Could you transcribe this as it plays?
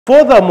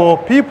Furthermore,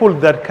 people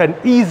that can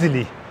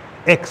easily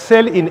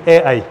excel in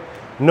AI.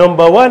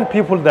 Number one,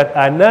 people that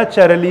are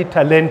naturally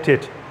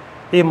talented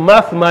in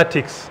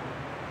mathematics.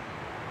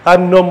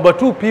 And number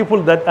two,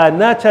 people that are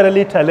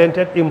naturally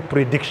talented in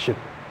prediction.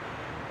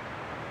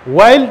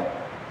 While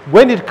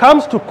when it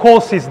comes to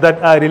courses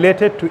that are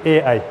related to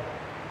AI,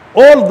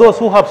 all those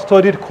who have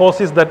studied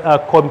courses that are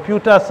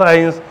computer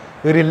science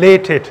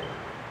related,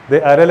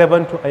 they are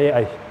relevant to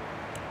AI.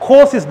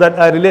 Courses that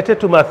are related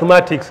to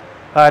mathematics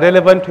are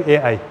relevant to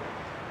AI.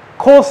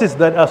 Courses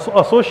that are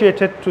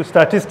associated to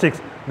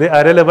statistics, they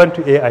are relevant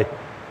to AI.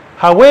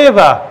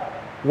 However,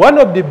 one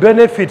of the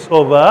benefits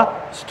of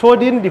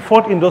studying the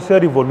fourth industrial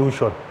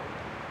revolution,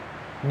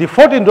 the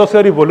fourth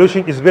industrial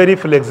revolution is very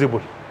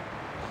flexible.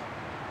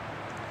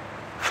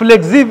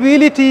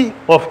 Flexibility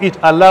of it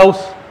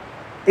allows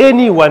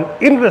anyone,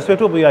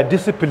 irrespective of your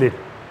discipline,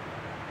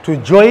 to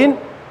join,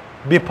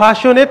 be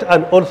passionate,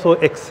 and also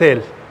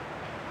excel.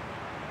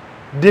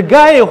 The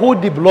guy who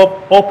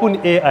developed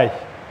OpenAI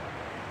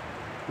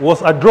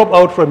was a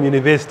dropout from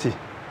university.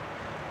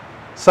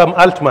 Sam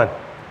Altman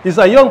is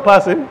a young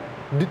person,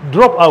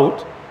 dropped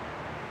out.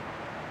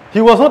 He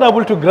was not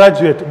able to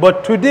graduate,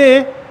 but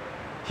today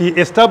he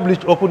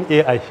established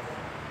OpenAI.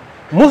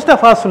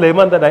 Mustafa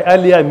Suleyman, that I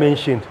earlier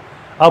mentioned,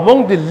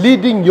 among the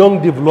leading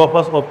young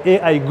developers of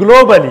AI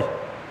globally,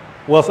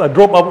 was a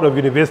dropout of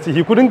university.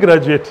 He couldn't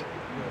graduate.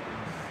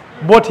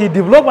 But he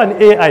developed an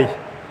AI.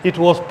 It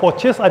was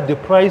purchased at the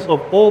price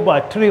of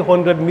over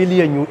 300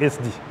 million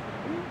USD.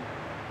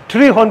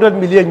 300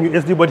 million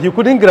USD, but he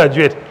couldn't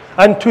graduate.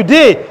 And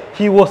today,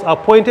 he was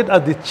appointed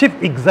as the Chief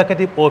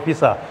Executive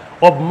Officer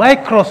of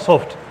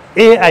Microsoft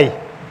AI,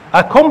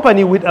 a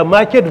company with a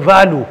market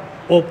value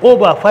of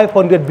over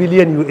 500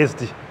 billion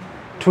USD.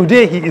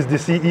 Today, he is the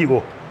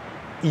CEO.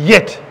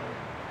 Yet,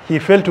 he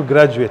failed to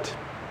graduate.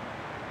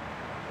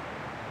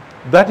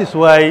 That is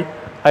why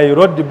I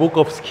wrote the book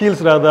of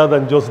skills rather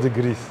than just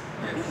degrees.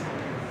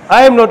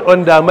 I am not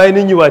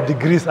undermining your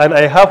degrees, and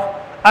I have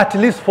at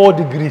least 4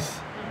 degrees.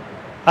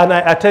 And I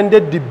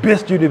attended the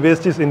best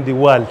universities in the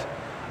world.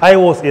 I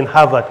was in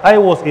Harvard, I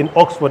was in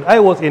Oxford, I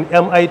was in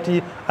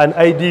MIT and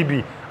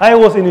IDB, I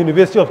was in the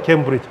University of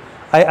Cambridge.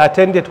 I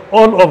attended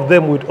all of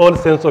them with all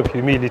sense of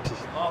humility.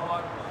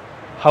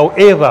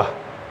 However,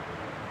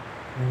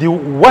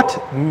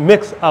 what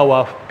makes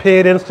our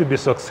parents to be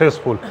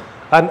successful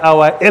and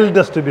our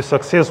elders to be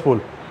successful,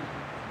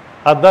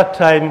 at that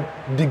time,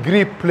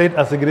 degree played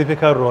a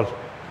significant role.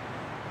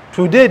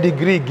 Today,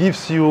 degree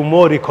gives you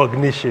more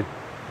recognition.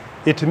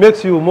 It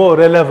makes you more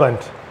relevant.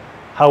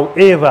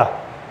 However,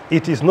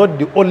 it is not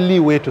the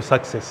only way to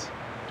success.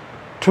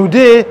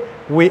 Today,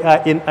 we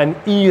are in an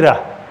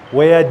era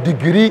where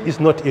degree is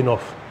not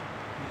enough.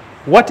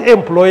 What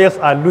employers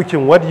are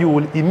looking, what you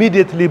will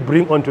immediately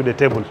bring onto the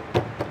table.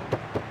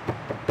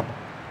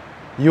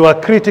 Your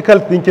critical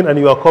thinking and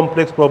your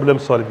complex problem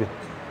solving.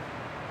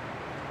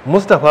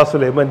 Mustafa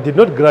Suleyman did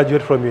not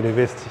graduate from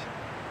university.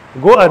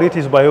 Go and read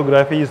his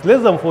biography. He's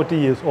less than 40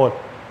 years old.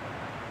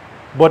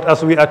 But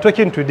as we are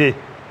talking today,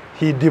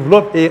 he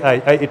developed AI.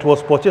 It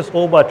was purchased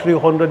over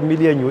 300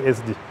 million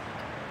USD.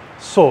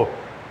 So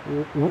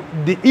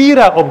the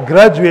era of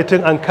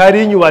graduating and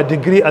carrying your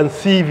degree and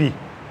CV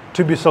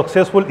to be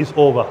successful is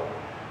over.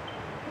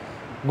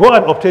 Go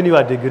and obtain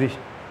your degree.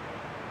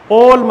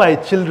 All my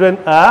children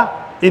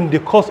are in the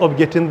course of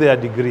getting their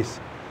degrees.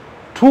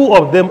 2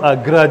 of them are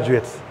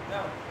graduates.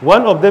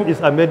 One of them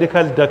is a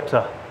medical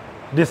doctor.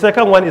 The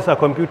second one is a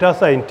computer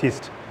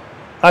scientist.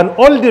 And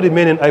all the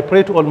remaining, I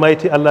pray to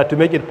Almighty Allah to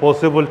make it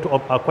possible to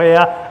acquire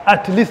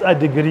at least a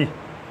degree.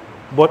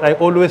 But I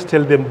always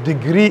tell them,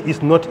 degree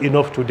is not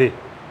enough today.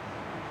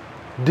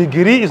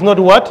 Degree is not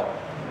what?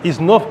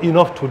 Is not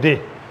enough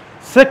today.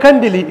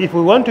 Secondly, if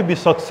we want to be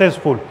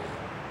successful,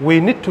 we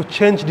need to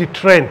change the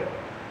trend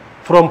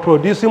from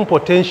producing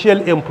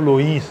potential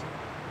employees,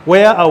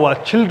 where our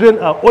children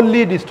are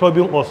only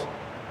disturbing us,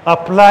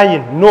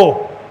 applying.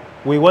 No,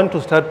 we want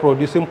to start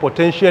producing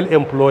potential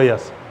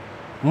employers.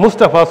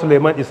 Mustafa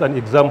Suleyman is an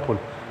example.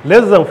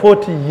 Less than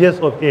 40 years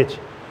of age,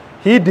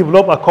 he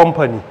developed a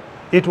company.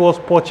 It was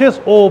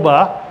purchased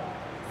over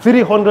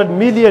 300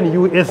 million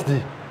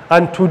USD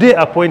and today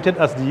appointed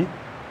as the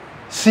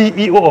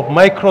CEO of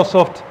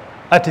Microsoft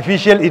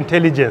Artificial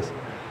Intelligence.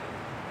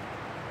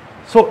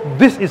 So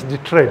this is the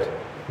trend.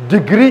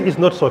 Degree is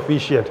not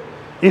sufficient.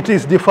 It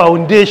is the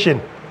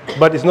foundation,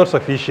 but it's not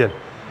sufficient.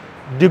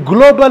 The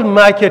global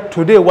market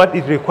today, what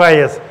it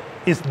requires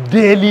is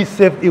daily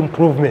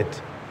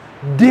self-improvement.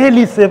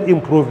 Daily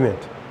self-improvement.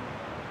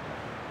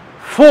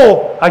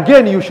 4,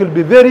 again, you should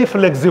be very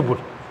flexible.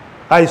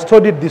 I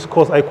studied this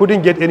course, I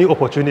couldn't get any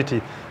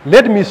opportunity.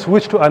 Let me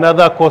switch to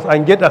another course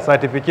and get a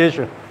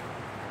certification.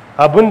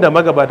 Abunda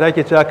magabata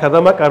ke cewa ka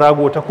zama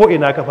karago ta ko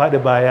ina ka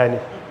faɗi baya ne.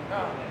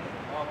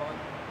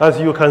 As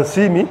you can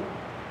see me,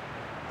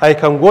 I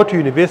can go to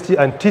university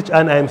and teach,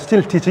 and I am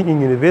still teaching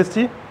in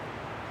university.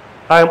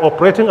 I am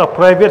operating a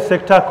private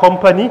sector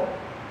company.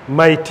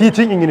 My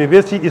teaching in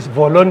university is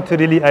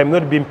voluntarily. I am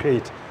not being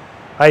paid.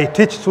 I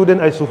teach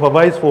students, I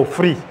supervise for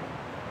free.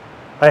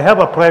 I have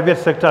a private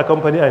sector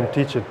company I'm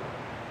teaching.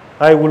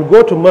 I will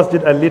go to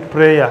masjid and lead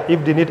prayer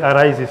if the need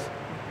arises.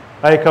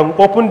 I can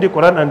open the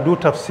Quran and do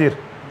tafsir.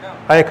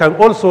 I can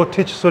also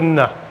teach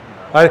sunnah.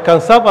 I can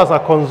serve as a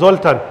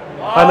consultant.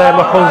 And I'm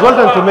a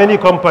consultant to many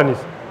companies.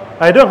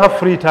 I don't have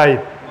free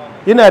time.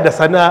 Ina da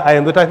sana'a a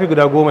yanzu tafi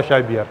guda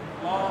 15.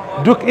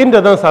 Duk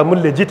inda zan samu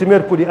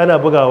legitimate kudi ana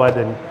bugawa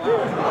da ni.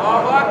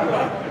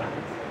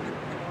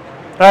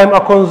 I'm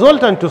a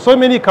consultant to so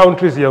many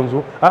countries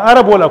yanzu. A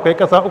Arab world akwai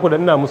kasa uku da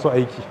ina musu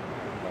aiki.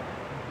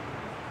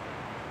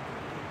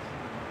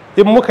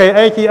 In muka yi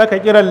aiki aka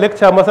kira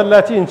lecture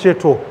masallaci in ce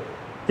to,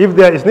 if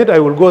there is need I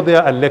will go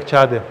there and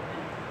lecture them.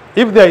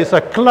 If there is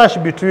a clash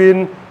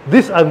between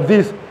this and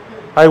this,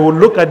 I will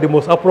look at the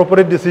most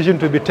appropriate decision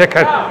to be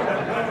taken.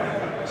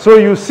 So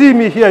you see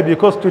me here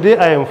because today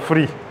I am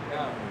free.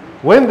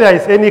 When there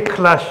is any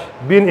clash,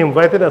 being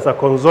invited as a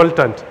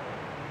consultant,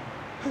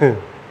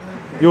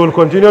 you will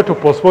continue to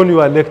postpone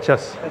your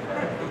lectures.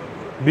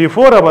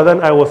 Before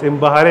Ramadan, I was in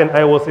Bahrain.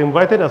 I was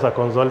invited as a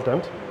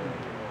consultant.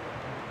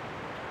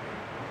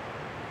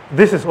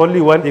 This is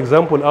only one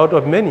example out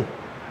of many.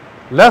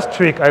 Last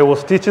week, I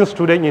was teaching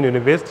students in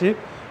university.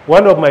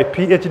 One of my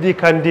PhD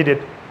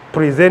candidates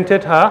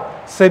presented her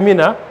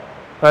seminar,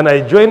 and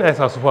I joined as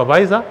a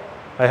supervisor.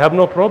 I have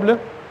no problem.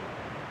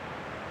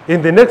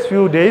 In the next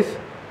few days,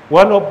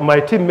 one of my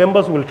team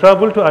members will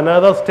travel to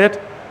another state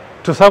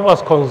to serve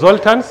as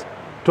consultants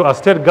to a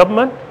state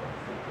government.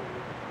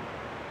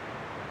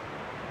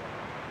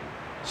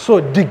 So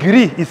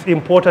degree is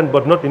important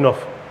but not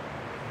enough.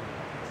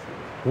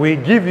 We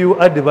give you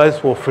advice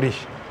for free.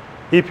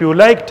 If you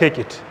like, take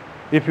it.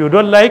 If you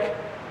don't like,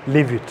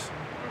 leave it.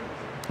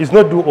 It's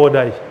not do or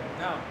die.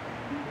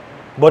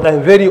 But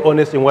I'm very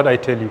honest in what I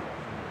tell you.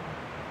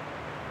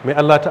 May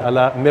Allah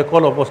Ta'ala make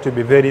all of us to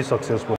be very successful.